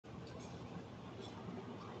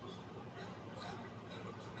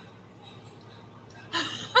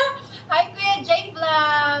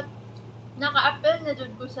na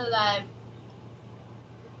jud ko sa live.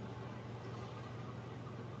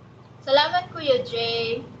 Salamat Kuya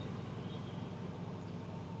Jay.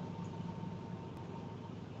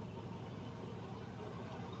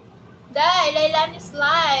 Day, Laylanis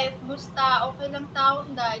live. Kumusta? Okay lang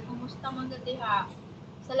taon, Day. Kumusta man diha?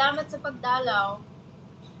 Salamat sa pagdalaw.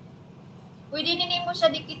 Pwede nini mo siya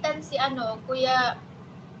dikitan si Kuya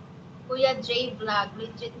J Vlog.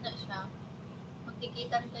 Legit na siya.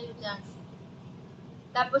 Magdikitan kayo dyan.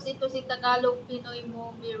 Tapos ito si Tagalog Pinoy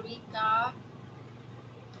Movie Rica.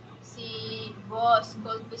 Si Boss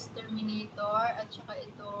Goldfish Terminator. At saka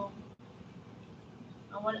itong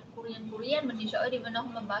wala, Korean man din siya. O, di ba na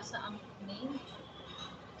ako mabasa ang name?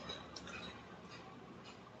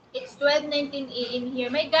 It's 12:19 in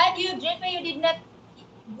here. My God, Eugene, you did not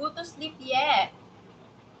go to sleep yet.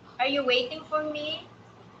 Are you waiting for me?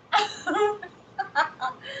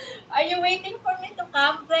 Are you waiting for me to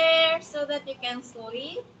come there so that you can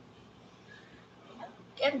sleep?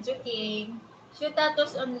 I'm joking. Shoot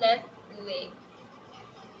tattoos on left leg.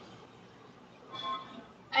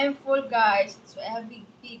 I'm full, guys. So I have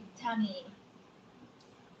big tummy.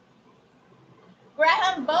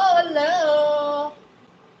 Graham Bolo!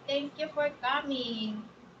 Thank you for coming.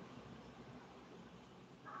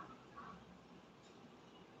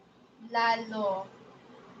 Lalo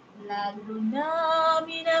na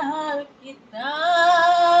minahal kita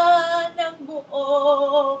ng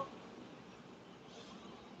buo.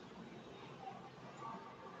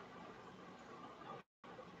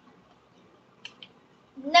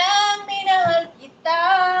 Nang minahal kita,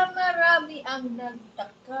 marami ang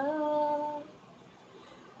nagtaka.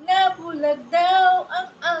 Nabulag daw ang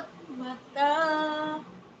aking mata.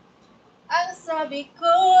 Ang sabi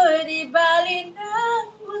ko, di bali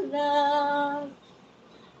nang bulag.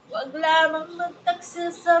 Huwag lamang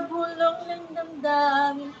magtaksa sa bulong ng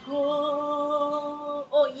damdamin ko.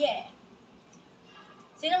 Oh yeah!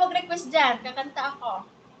 Sino mag-request dyan? Kakanta ako.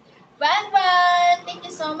 Van, thank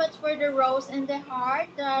you so much for the rose and the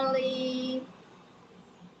heart, darling.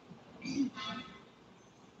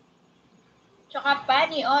 Tsaka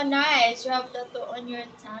Pani, oh nice. You have tattoo on your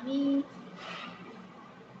tummy.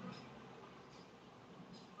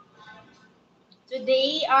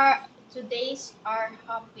 Today's are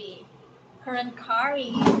happy. Current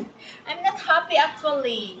Kari. I'm not happy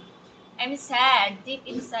actually. I'm sad. Deep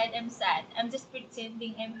inside, I'm sad. I'm just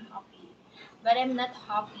pretending I'm happy. But I'm not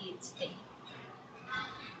happy today.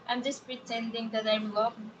 I'm just pretending that I'm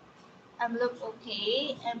look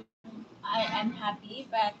okay. I'm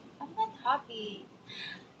happy, but I'm not happy.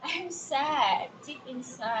 I'm sad. Deep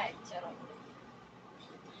inside.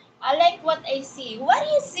 I like what I see. What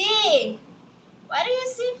do you see? What do you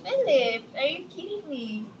see, Philip? Are you kidding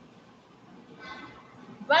me?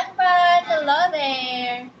 Ban, hello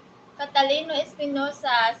there. Catalino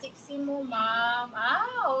Espinosa, sexy mo, ma'am.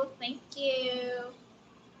 Oh, thank you.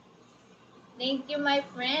 Thank you, my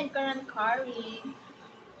friend, Karan Kari.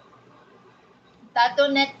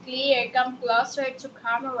 Tattoo net clear. Come closer to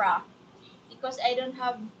camera. Because I don't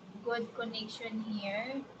have good connection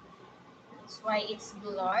here. That's why it's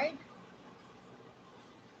blurred.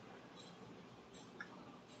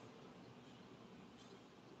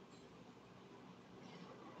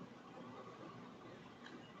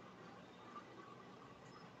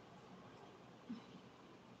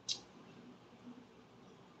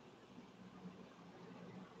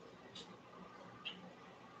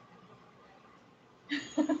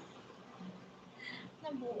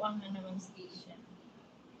 Nabuang na naman station.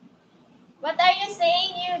 What are you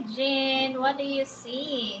saying, Eugene? What do you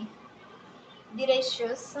see? Did I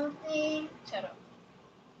choose something? Charot.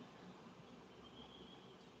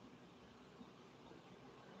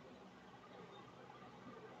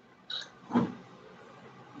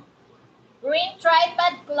 Bring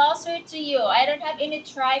tripod closer to you. I don't have any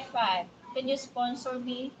tripod. Can you sponsor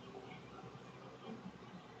me?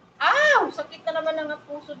 Ow! Sakit na naman ang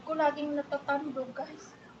pusod ko. Laging natatandog,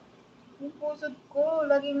 guys. Yung pusod ko,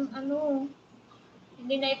 laging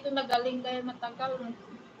hindi na ito nagaling dahil matagal.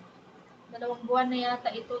 2 buwan na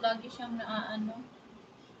yata ito. Lagi siyang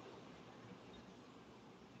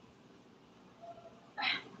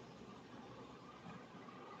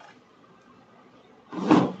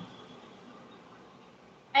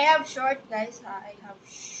I have short, guys. I have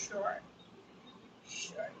short.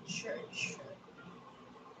 Short.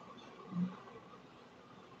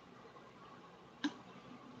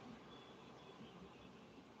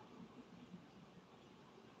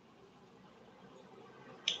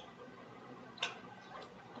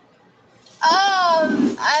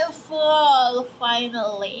 I'm full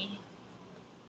finally.